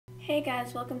Hey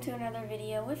guys, welcome to another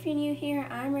video. If you're new here,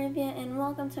 I'm Rivya and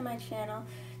welcome to my channel.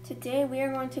 Today we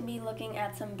are going to be looking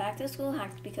at some back to school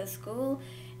hacks because school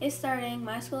is starting.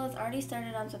 My school has already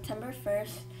started on September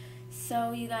 1st.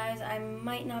 So you guys, I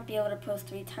might not be able to post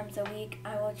 3 times a week.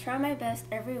 I will try my best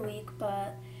every week,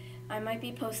 but I might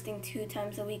be posting 2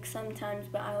 times a week sometimes,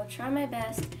 but I will try my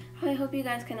best. I hope you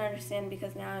guys can understand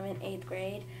because now I'm in 8th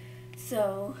grade.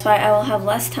 So I will have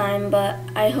less time, but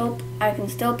I hope I can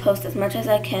still post as much as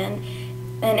I can.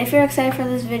 And if you're excited for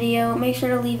this video, make sure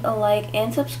to leave a like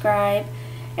and subscribe.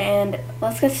 And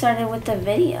let's get started with the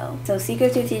video. So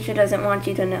secrets your teacher doesn't want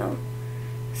you to know.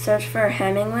 Search for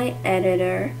Hemingway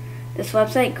Editor. This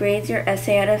website grades your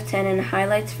essay out of 10 and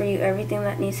highlights for you everything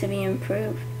that needs to be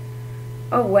improved.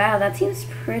 Oh wow, that seems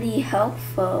pretty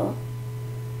helpful.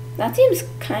 That seems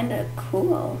kind of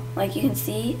cool. Like you can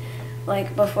see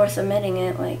like before submitting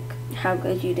it, like how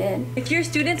good you did. If you're a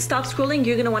student, stop scrolling.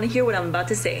 You're gonna want to hear what I'm about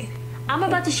to say. I'm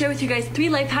about to share with you guys 3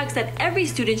 life hacks that every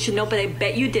student should know, but I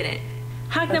bet you didn't.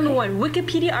 Hack number 1,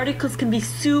 Wikipedia articles can be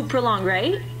super long,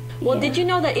 right? Well, did you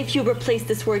know that if you replace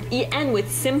this word en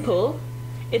with simple,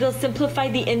 it'll simplify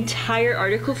the entire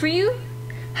article for you?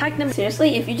 Hack number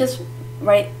Seriously, if you just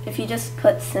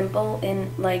put simple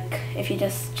in, like if you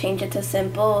just change it to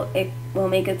simple, it will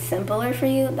make it simpler for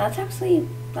you.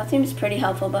 That seems pretty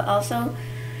helpful, but also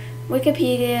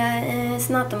Wikipedia is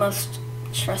not the most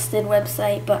trusted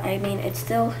website, but I mean it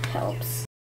still helps.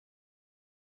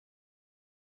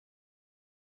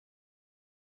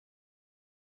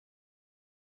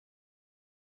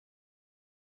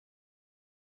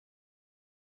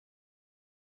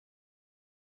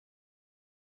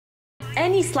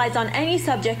 any slides on any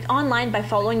subject online by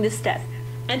following this step.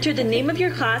 Enter the name of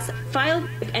your class, file,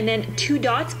 and then 2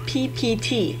 dots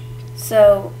PPT.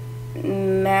 So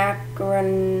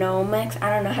macronomics, I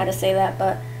don't know how to say that,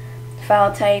 but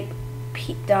file type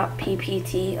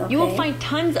 .ppt. Okay. You will find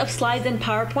tons of slides and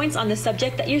PowerPoints on the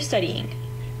subject that you're studying.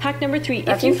 Hack number 3,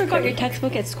 if you forgot your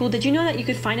textbook at school, did you know that you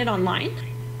could find it online?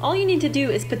 All you need to do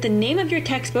is put the name of your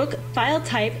textbook, file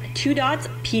type, 2 dots,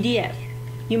 PDF.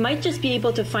 You might just be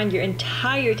able to find your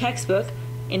entire textbook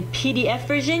in PDF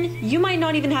version. You might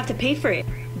not even have to pay for it.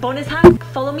 Bonus hack,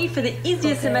 follow me for the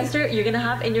easiest semester you're gonna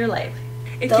have in your life.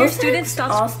 If Those your student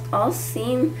stops all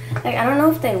seem like, I don't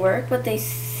know if they work, but they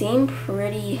seem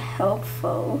pretty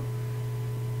helpful.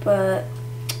 But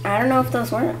I don't know if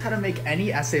those work. How to make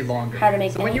any essay longer.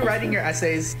 So when you're writing your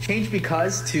essays, change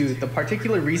because to the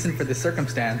particular reason for the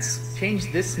circumstance. Change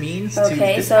this means to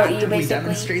this so actively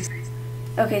demonstrates.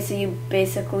 Okay, so you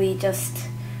basically just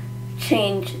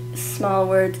change small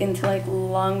words into like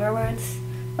longer words.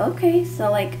 Okay, so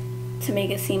like to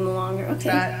make it seem longer. Okay.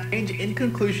 That change in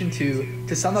conclusion to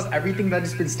sum up everything that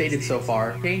has been stated so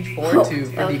far. Change for to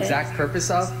for the exact purpose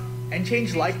of, and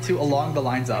change like to along the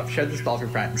lines of. Share this with all of your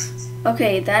friends.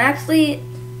 Okay, that actually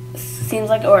seems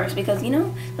like it works because, you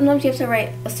know, sometimes you have to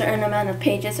write a certain amount of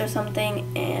pages or something,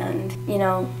 and you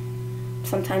know,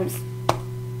 sometimes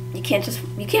you can't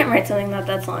write something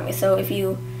that's long. So if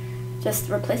you just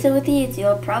replace it with these,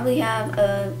 you'll probably have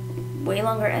a way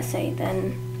longer essay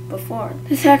than before.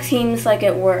 This hack seems like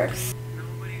it works.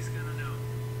 Nobody's gonna know.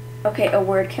 Okay, a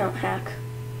word count hack.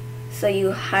 So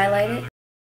you highlight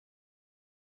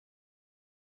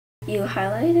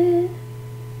it.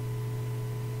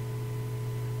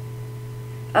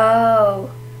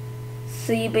 Oh.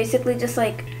 So you basically just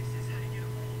like...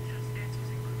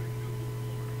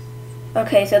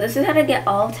 Okay, so this is how to get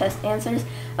all test answers.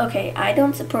 Okay, I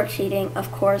don't support cheating. Of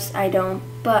course I don't.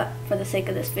 But for the sake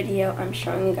of this video, I'm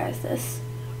showing you guys this.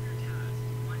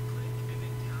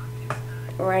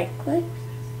 Right click.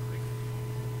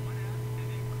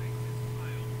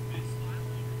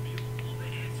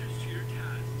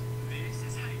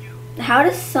 How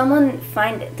does someone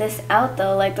find this out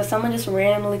though? Like, does someone just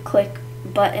randomly click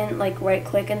button, like right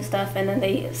click and stuff, and then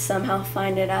they somehow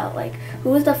find it out? Like, who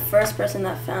was the first person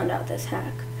that found out this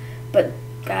hack? But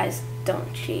guys,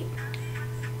 don't cheat.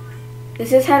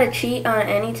 This is how to cheat on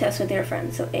any test with your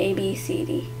friends. So A, B, C,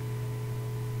 D,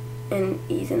 and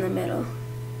E's in the middle.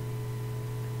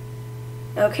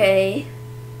 Okay,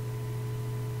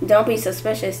 don't be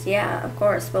suspicious, yeah, of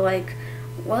course, but like,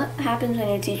 what happens when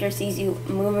your teacher sees you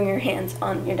moving your hands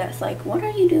on your desk? Like, what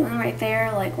are you doing right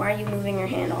there? Like, why are you moving your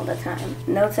hand all the time?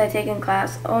 Notes I take in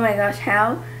class, oh my gosh,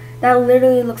 how? That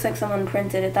literally looks like someone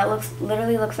printed it. That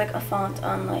literally looks like a font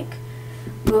on like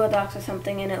Google Docs or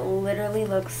something, and it literally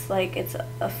looks like it's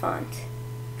a font.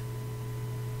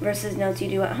 Versus notes you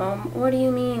do at home. What do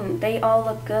you mean? They all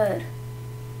look good.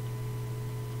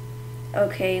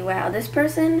 Okay, wow, this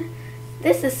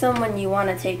is someone you want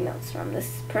to take notes from.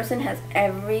 This person has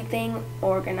everything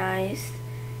organized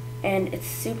and it's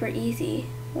super easy.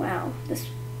 Wow, this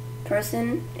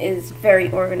person is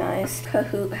very organized.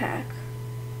 Kahoot hack.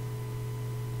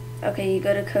 Okay, you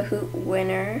go to Kahoot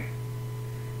winner,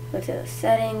 go to the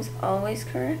settings, always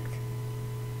correct.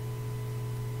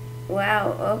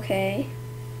 Wow, okay.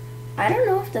 I don't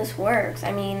know if this works.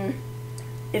 I mean,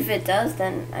 if it does,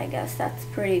 then I guess that's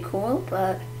pretty cool,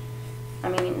 but I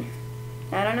mean,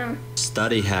 I don't know.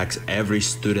 Study hacks every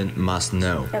student must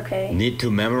know. Okay. Need to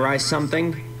memorize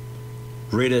something?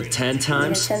 Read it 10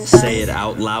 times, 10 times. say it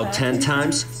out loud 10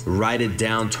 times, write it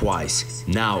down twice.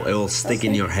 Now it will stick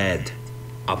in your head.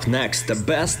 Up next, the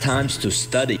best times to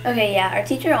study. Okay, yeah, our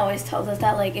teacher always tells us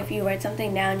that, like, if you write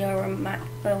something down, you'll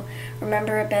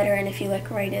remember it better, and if you, like,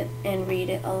 write it and read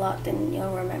it a lot, then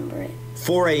you'll remember it.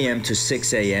 4 a.m. to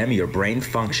 6 a.m., your brain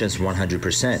functions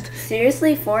 100%.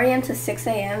 Seriously, 4 a.m. to 6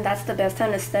 a.m., that's the best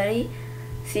time to study?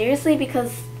 Seriously,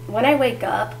 because when I wake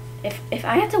up, if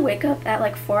I had to wake up at,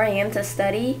 like, 4 a.m. to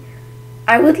study,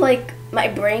 I would, like, my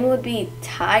brain would be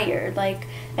tired. Like,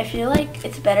 I feel like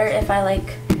it's better if I,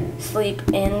 like, sleep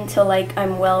in till, like,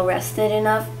 I'm well rested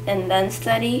enough and then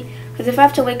study. Because if I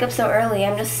have to wake up so early,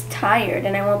 I'm just tired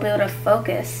and I won't be able to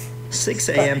focus. 6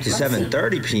 a.m. to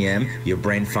 7:30 p.m., your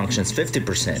brain functions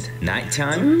 50%.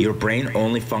 Nighttime, your brain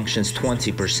only functions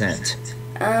 20%.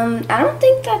 I don't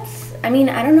think that's, I mean,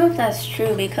 I don't know if that's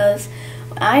true, because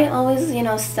I always,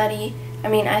 study,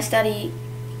 I study,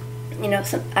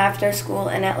 after school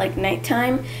and at, like,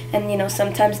 nighttime, and,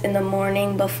 sometimes in the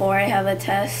morning before I have a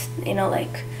test,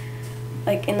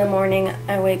 like in the morning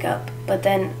I wake up, but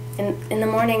then in the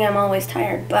morning I'm always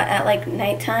tired, but at, like,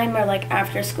 nighttime or, like,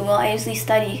 after school I usually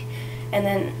study, and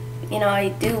then, I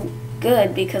do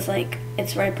good because, like,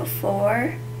 it's right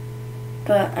before,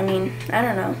 but, I mean, I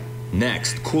don't know.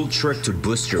 Next, cool trick to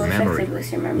boost your memory.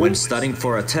 When studying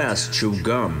for a test, chew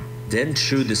gum. Then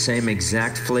chew the same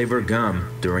exact flavor gum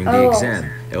during the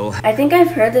exam. I think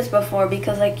I've heard this before,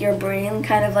 because, like, your brain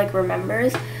kind of, like,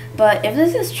 remembers, but if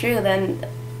this is true, then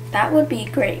that would be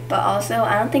great. But also,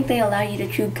 I don't think they allow you to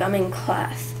chew gum in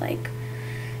class, like,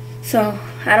 so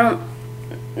I don't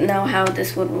know how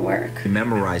this would work.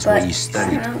 Memorize what you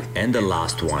studied. And the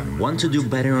last one, want to do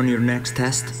better on your next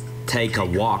test? Take a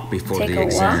walk before the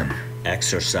exam.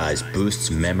 Exercise boosts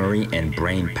memory and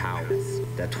brain power.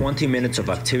 That 20 minutes of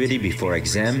activity before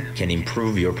exam can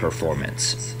improve your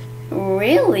performance.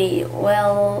 Really?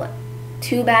 Well,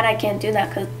 too bad I can't do that,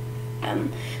 because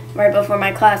right before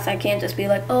my class I can't just be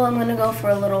like, oh, I'm gonna go for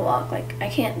a little walk. Like, I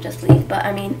can't just leave. But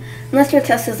I mean, unless your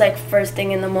test is, like, first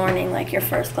thing in the morning, like your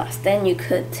first class, then you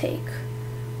could take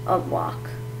a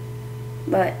walk.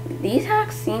 But these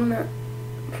hacks seem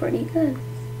pretty good.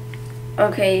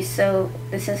 Okay, so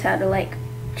this is how to, like,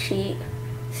 cheat.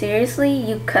 Seriously,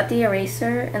 you cut the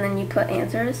eraser and then you put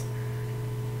answers.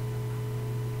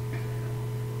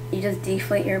 You just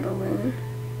deflate your balloon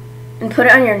and put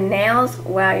it on your nails.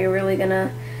 Wow, you're really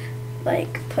gonna,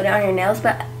 like, put it on your nails.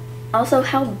 But also,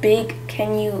 how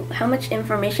much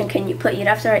information can you put? You'd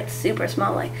have to write super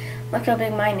small, like, look how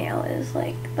big my nail is.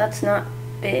 Like, that's not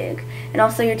big. And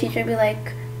also, your teacher would be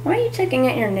like, why are you checking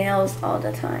at your nails all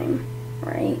the time,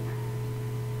 right?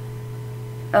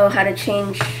 Oh, how to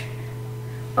change.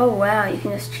 Oh, wow, you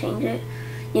can just change it.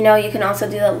 You can also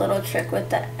do that little trick with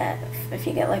the F. If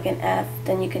you get, like, an F,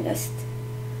 then you can just,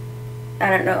 I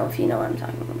don't know if you know what I'm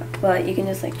talking about, but you can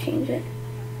just, like, change it.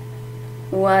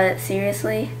 What?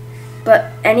 Seriously?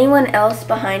 But anyone else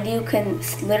behind you can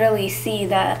literally see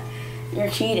that you're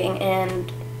cheating,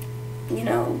 and,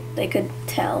 they could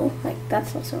tell. Like,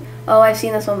 that's also, oh, I've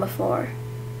seen this one before.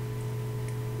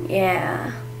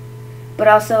 Yeah. But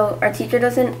also, our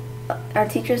teachers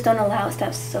don't allow us to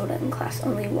have soda in class,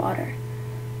 only water.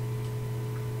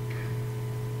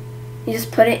 You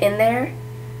just put it in there.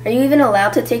 Are you even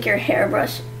allowed to take your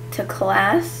hairbrush to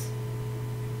class?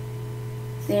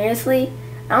 Seriously?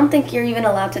 I don't think you're even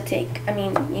allowed to take,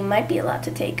 you might be allowed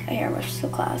to take a hairbrush to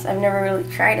class. I've never really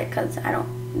tried it because I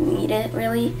don't need it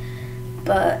really,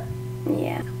 but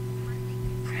yeah.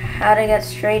 How to get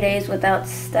straight A's without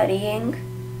studying.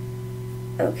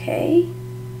 Okay.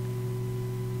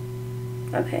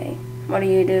 Okay, what do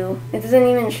you do? It doesn't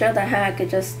even show the hack, it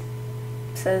just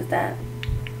says that.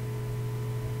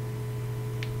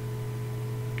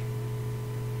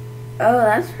 Oh,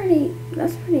 that's pretty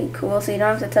cool. So you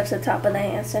don't have to touch the top of the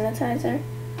hand sanitizer.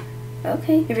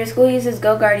 Okay. If your school uses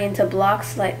GoGuardian to block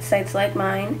sites like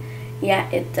mine, yeah,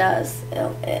 it does.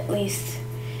 At least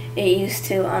it used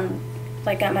to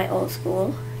like at my old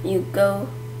school. You go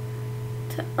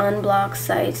to unblock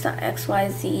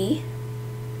sites.xyz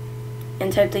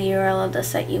and type the URL of the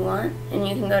site you want, and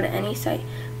you can go to any site.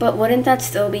 But wouldn't that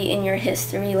still be in your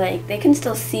history? Like, they can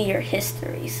still see your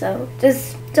history. So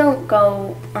just don't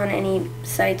go on any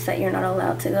sites that you're not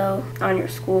allowed to go on your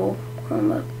school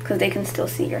Chromebook, because they can still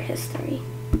see your history.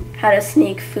 How to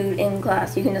sneak food in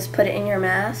class. You can just put it in your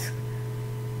mask.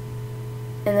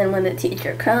 And then when the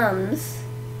teacher comes,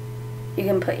 you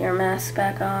can put your mask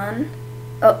back on.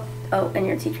 Oh, and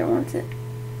your teacher wants it.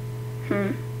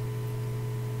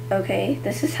 Okay,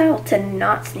 this is how to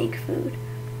not sneak food.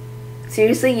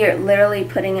 Seriously, you're literally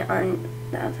putting it on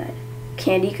the outside.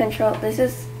 Candy control, this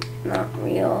is not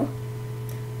real.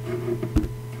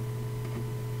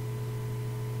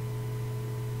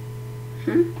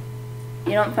 You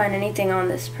don't find anything on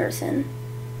this person.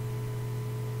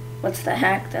 What's the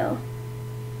hack though?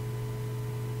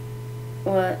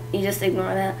 What? You just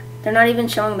ignore that? They're not even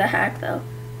showing the hack though.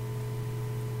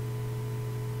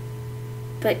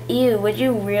 But ew, would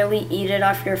you really eat it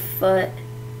off your foot?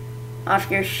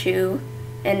 Off your shoe?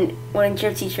 And wouldn't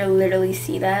your teacher literally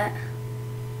see that?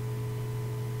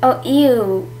 Oh,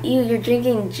 ew, you're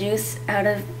drinking juice out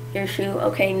of your shoe?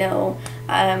 Okay, no.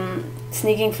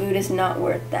 Sneaking food is not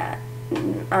worth that.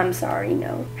 I'm sorry,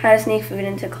 no. How to sneak food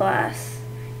into class.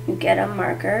 You get a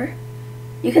marker.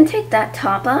 You can take that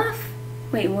top off?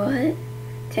 Wait, what?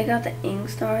 Take out the ink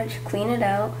storage, clean it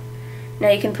out. Now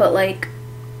you can put like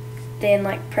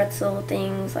pretzel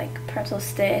things, like pretzel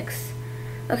sticks.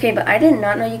 Okay, but I did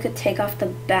not know you could take off the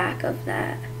back of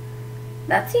that.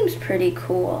 That seems pretty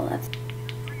cool.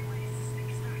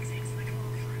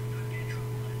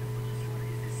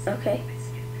 Okay.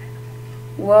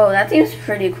 Whoa, that seems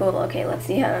pretty cool. Okay, let's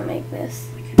see how to make this.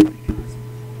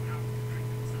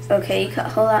 Okay, you cut a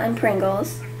hole out in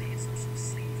Pringles.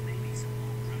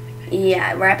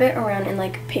 Yeah, wrap it around in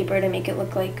like paper to make it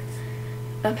look like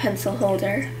a pencil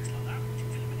holder.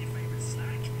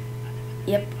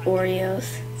 Yep,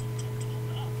 Oreos.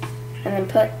 And then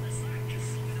put...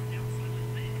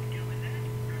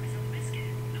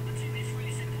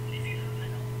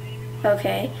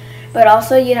 Okay. But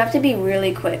also you'd have to be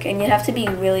really quick and you'd have to be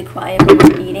really quiet when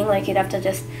you're eating. Like you'd have to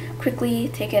just quickly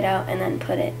take it out and then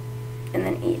put it and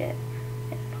then eat it.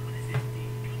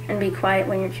 And be quiet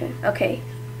when you're chewing. Okay.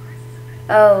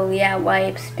 Oh yeah,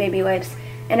 wipes, baby wipes.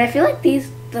 And I feel like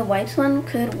the wipes one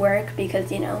could work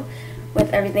because, you know,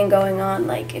 with everything going on,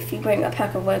 like if you bring a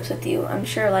pack of wipes with you, I'm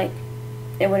sure like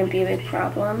it wouldn't be a big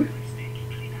problem.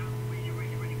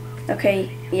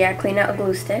 Okay, yeah, clean out a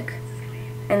glue stick.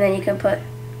 And then you can put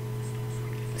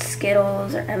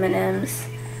Skittles or M&Ms.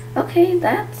 Okay,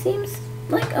 that seems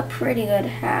like a pretty good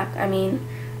hack. I mean,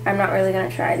 I'm not really going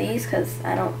to try these because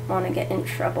I don't want to get in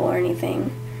trouble or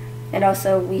anything. And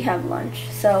also, we have lunch.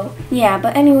 So, yeah,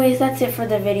 but anyways, that's it for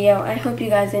the video. I hope you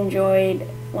guys enjoyed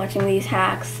watching these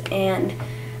hacks. And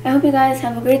I hope you guys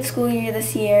have a great school year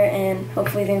this year. And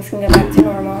hopefully things can go back to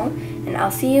normal. And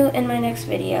I'll see you in my next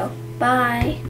video. Bye!